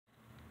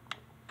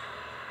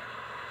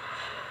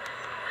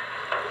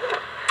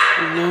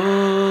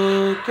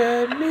Look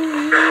at me.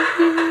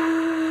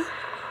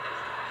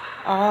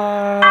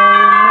 I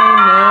may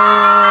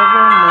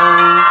never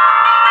know,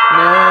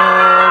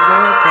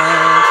 never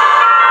pass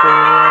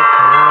for a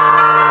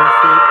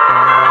perfect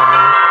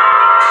bride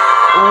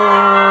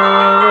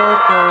or a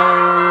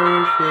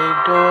perfect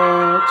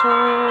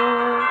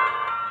daughter.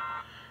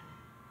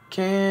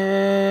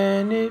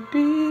 Can it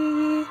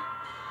be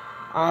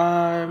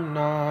I'm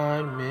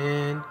not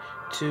meant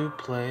to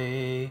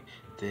play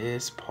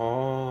this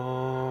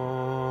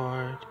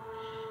part?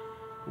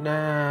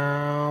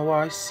 Now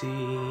I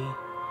see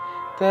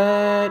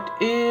that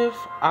if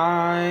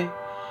I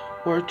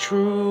were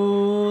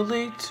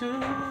truly to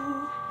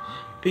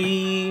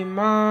be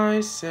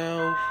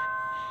myself,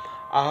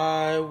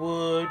 I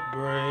would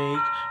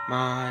break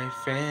my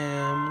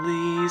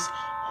family's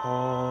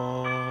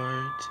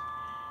heart.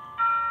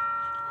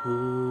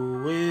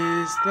 Who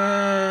is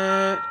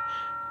that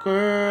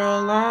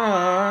girl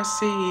I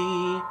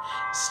see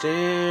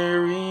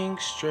staring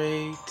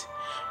straight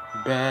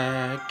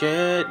back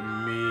at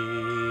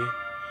me?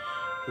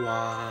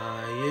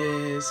 Why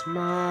is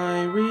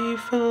my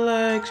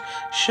reflection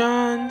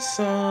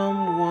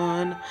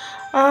someone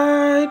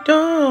I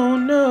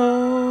don't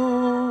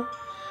know?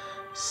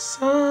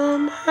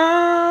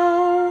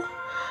 Somehow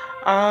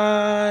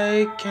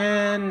I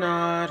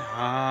cannot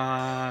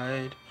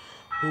hide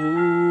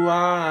who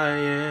I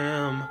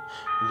am,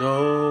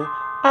 though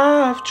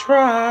I've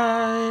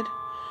tried.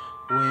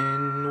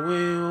 When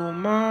will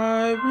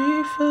my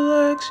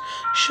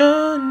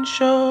reflection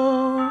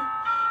show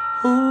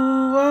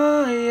who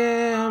I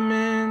am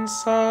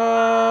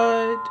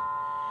inside?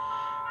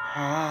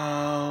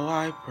 How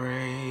I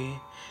pray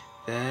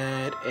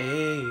that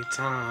a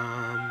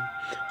time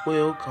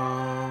will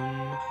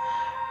come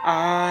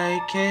I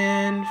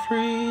can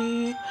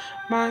free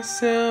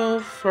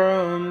myself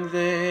from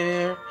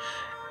their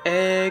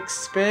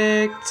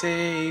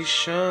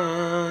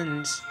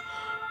expectations.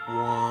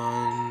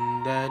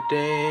 One that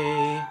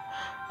day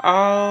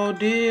I'll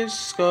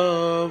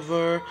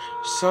discover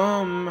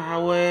some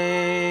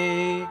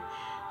way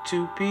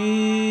to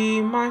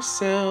be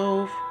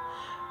myself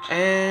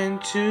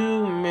and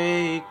to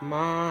make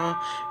my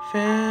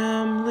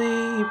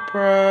family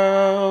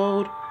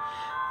proud.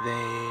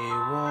 They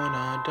want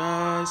a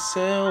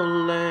docile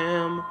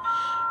lamb.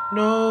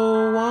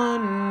 No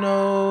one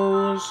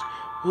knows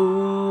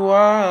who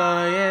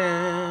I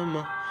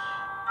am.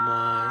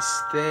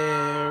 Must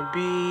there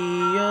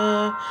be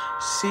a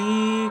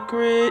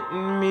secret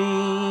in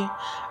me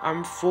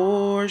I'm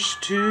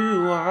forced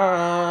to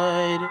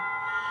hide?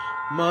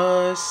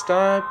 Must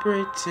I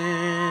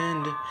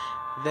pretend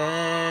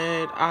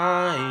that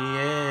I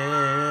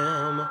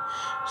am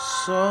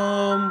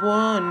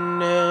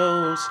someone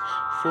else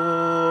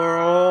for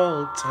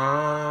all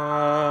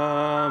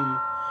time?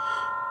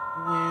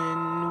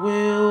 When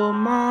will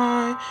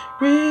my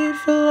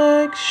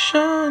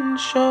reflection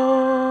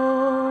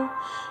show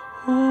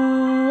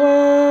who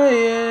I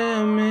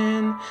am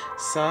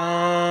inside?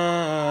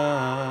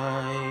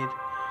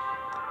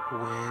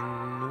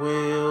 When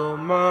will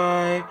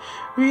my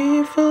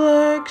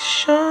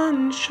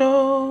reflection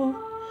show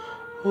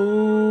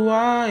who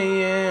I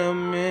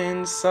am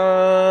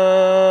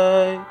inside?